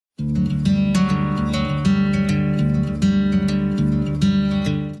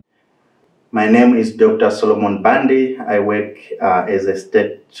My name is Dr. Solomon Bandi. I work as a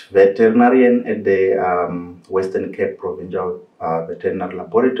state veterinarian at the Western Cape Provincial Veterinary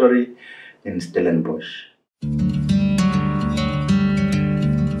Laboratory in Stellenbosch.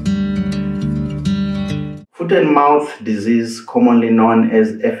 Foot and mouth disease, commonly known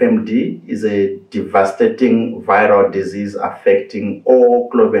as FMD, is a devastating viral disease affecting all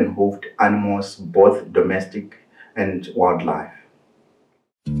cloven-hoofed animals, both domestic and wildlife.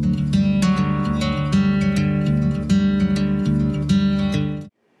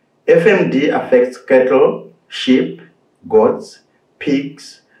 FMD affects cattle, sheep, goats,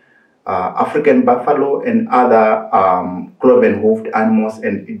 pigs, African buffalo, and other cloven-hoofed animals,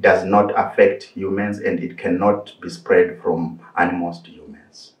 and it does not affect humans, and it cannot be spread from animals to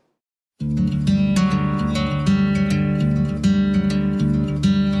humans.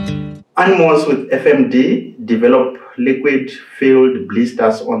 Animals with FMD develop liquid-filled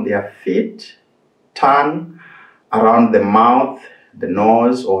blisters on their feet, tongue, around the mouth, the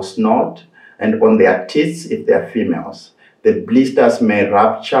nose or snout, and on their teeth if they are females. The blisters may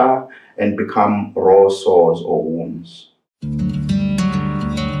rupture and become raw sores or wounds.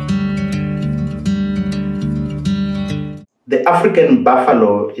 The African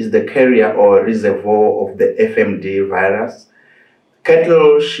buffalo is the carrier or reservoir of the FMD virus.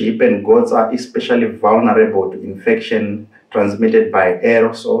 Cattle, sheep, and goats are especially vulnerable to infection transmitted by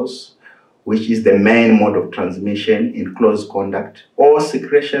aerosols, which is the main mode of transmission in close contact. All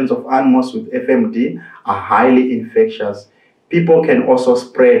secretions of animals with FMD are highly infectious. People can also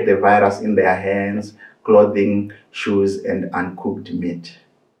spread the virus in their hands, clothing, shoes, and uncooked meat.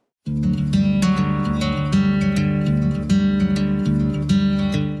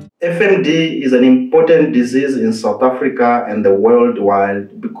 FMD is an important disease in South Africa and the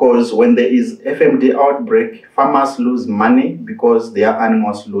worldwide because when there is FMD outbreak, farmers lose money because their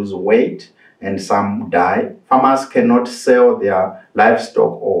animals lose weight and some die. Farmers cannot sell their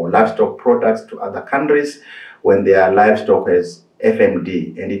livestock or livestock products to other countries when their livestock has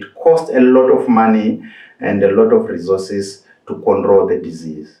FMD, and it costs a lot of money and a lot of resources to control the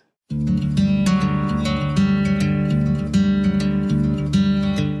disease.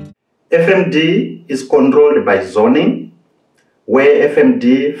 FMD is controlled by zoning, where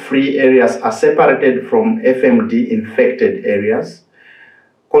FMD-free areas are separated from FMD-infected areas.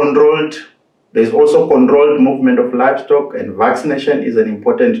 There is also controlled movement of livestock, and vaccination is an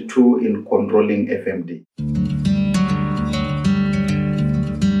important tool in controlling FMD.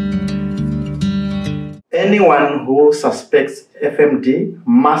 Anyone who suspects FMD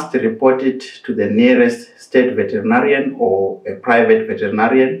must report it to the nearest state veterinarian or a private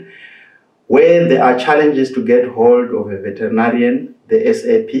veterinarian. Where there are challenges to get hold of a veterinarian, the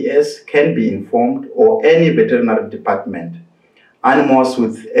SAPS can be informed, or any veterinary department. Animals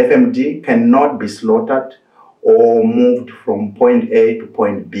with FMD cannot be slaughtered or moved from point A to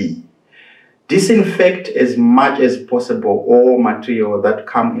point B. Disinfect as much as possible all material that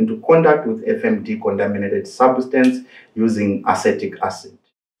come into contact with FMD contaminated substance using acetic acid.